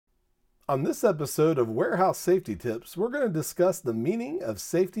On this episode of Warehouse Safety Tips, we're going to discuss the meaning of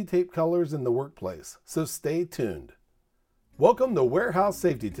safety tape colors in the workplace, so stay tuned. Welcome to Warehouse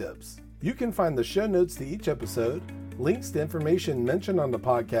Safety Tips. You can find the show notes to each episode, links to information mentioned on the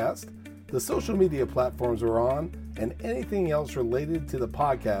podcast, the social media platforms we're on, and anything else related to the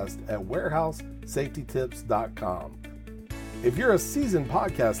podcast at warehousesafetytips.com. If you're a seasoned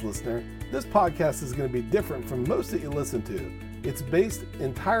podcast listener, this podcast is going to be different from most that you listen to. It's based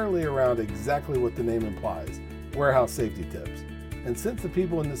entirely around exactly what the name implies, warehouse safety tips. And since the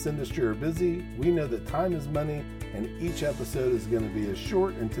people in this industry are busy, we know that time is money, and each episode is going to be as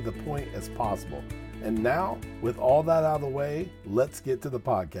short and to the point as possible. And now, with all that out of the way, let's get to the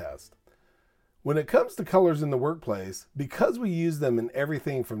podcast. When it comes to colors in the workplace, because we use them in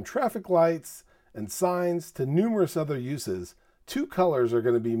everything from traffic lights and signs to numerous other uses, two colors are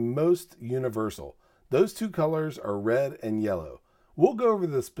going to be most universal. Those two colors are red and yellow. We'll go over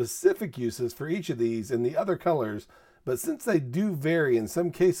the specific uses for each of these and the other colors, but since they do vary in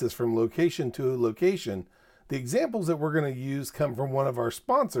some cases from location to location, the examples that we're going to use come from one of our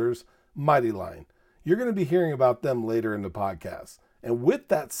sponsors, Mighty Line. You're going to be hearing about them later in the podcast. And with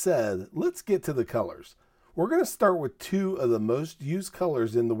that said, let's get to the colors. We're going to start with two of the most used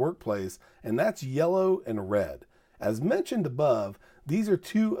colors in the workplace, and that's yellow and red. As mentioned above, these are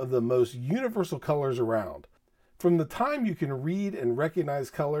two of the most universal colors around. From the time you can read and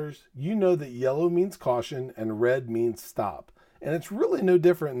recognize colors, you know that yellow means caution and red means stop. And it's really no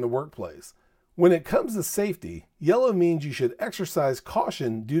different in the workplace. When it comes to safety, yellow means you should exercise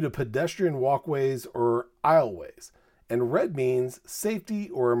caution due to pedestrian walkways or aisleways. And red means safety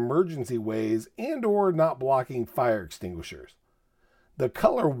or emergency ways and or not blocking fire extinguishers. The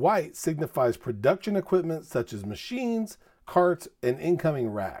color white signifies production equipment such as machines, carts, and incoming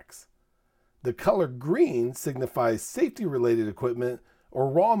racks. The color green signifies safety-related equipment or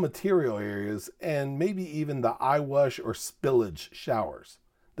raw material areas and maybe even the eye wash or spillage showers.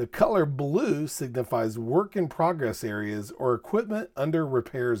 The color blue signifies work-in-progress areas or equipment under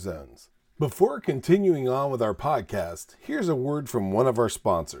repair zones. Before continuing on with our podcast, here's a word from one of our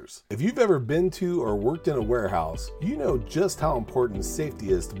sponsors. If you've ever been to or worked in a warehouse, you know just how important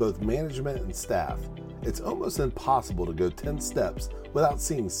safety is to both management and staff. It's almost impossible to go 10 steps without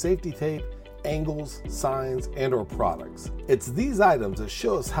seeing safety tape, angles, signs, and or products. It's these items that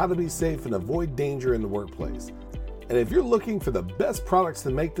show us how to be safe and avoid danger in the workplace. And if you're looking for the best products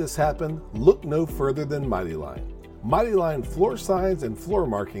to make this happen, look no further than Mighty Line. Mighty Line floor signs and floor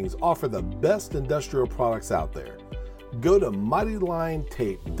markings offer the best industrial products out there. Go to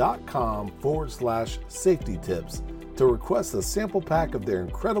mightylinetape.com/safety tips to request a sample pack of their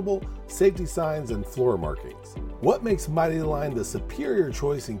incredible safety signs and floor markings. What makes Mighty Line the superior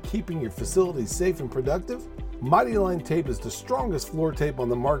choice in keeping your facility safe and productive? Mighty Line tape is the strongest floor tape on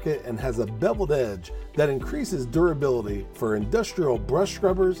the market and has a beveled edge that increases durability for industrial brush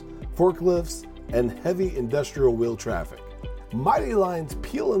scrubbers, forklifts, and heavy industrial wheel traffic. Mighty Line's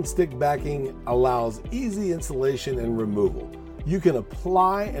peel and stick backing allows easy installation and removal. You can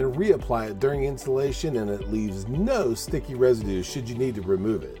apply and reapply it during installation and it leaves no sticky residue should you need to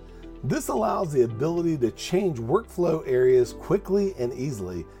remove it. This allows the ability to change workflow areas quickly and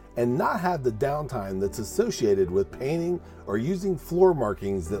easily and not have the downtime that's associated with painting or using floor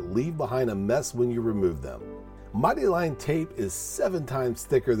markings that leave behind a mess when you remove them. Mighty Line tape is 7 times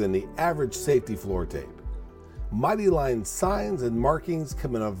thicker than the average safety floor tape. Mighty Line signs and markings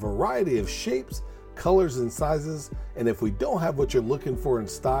come in a variety of shapes, colors, and sizes, and if we don't have what you're looking for in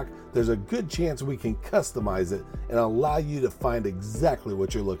stock, there's a good chance we can customize it and allow you to find exactly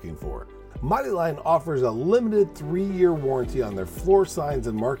what you're looking for. Mighty Line offers a limited 3-year warranty on their floor signs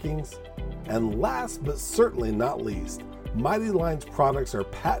and markings. And last but certainly not least, Mighty Line's products are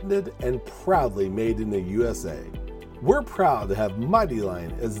patented and proudly made in the USA. We're proud to have Mighty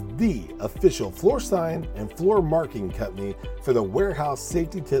Line as the official floor sign and floor marking company for the Warehouse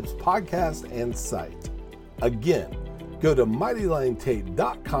Safety Tips podcast and site. Again, go to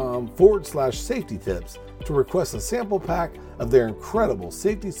mightylinetape.com/safety tips to request a sample pack of their incredible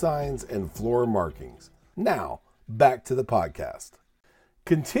safety signs and floor markings. Now, back to the podcast.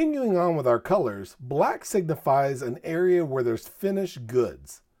 Continuing on with our colors, black signifies an area where there's finished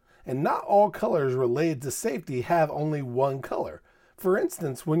goods. And not all colors related to safety have only one color. For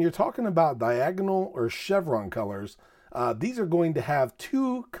instance, when you're talking about diagonal or chevron colors, these are going to have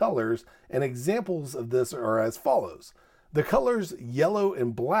 2 colors, and examples of this are as follows. The colors yellow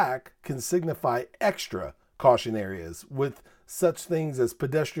and black can signify extra caution areas with such things as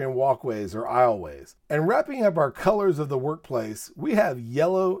pedestrian walkways or aisleways. And wrapping up our colors of the workplace, we have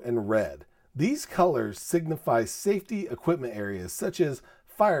yellow and red. These colors signify safety equipment areas such as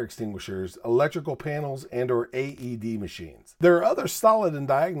fire extinguishers, electrical panels, and or AED machines. There are other solid and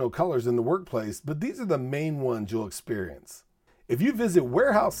diagonal colors in the workplace, but these are the main ones you'll experience. If you visit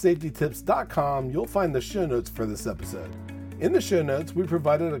warehousesafetytips.com, you'll find the show notes for this episode. In the show notes, we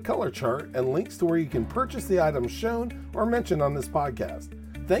provided a color chart and links to where you can purchase the items shown or mentioned on this podcast.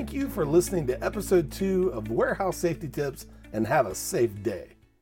 Thank you for listening to episode 2 of Warehouse Safety Tips, and have a safe day.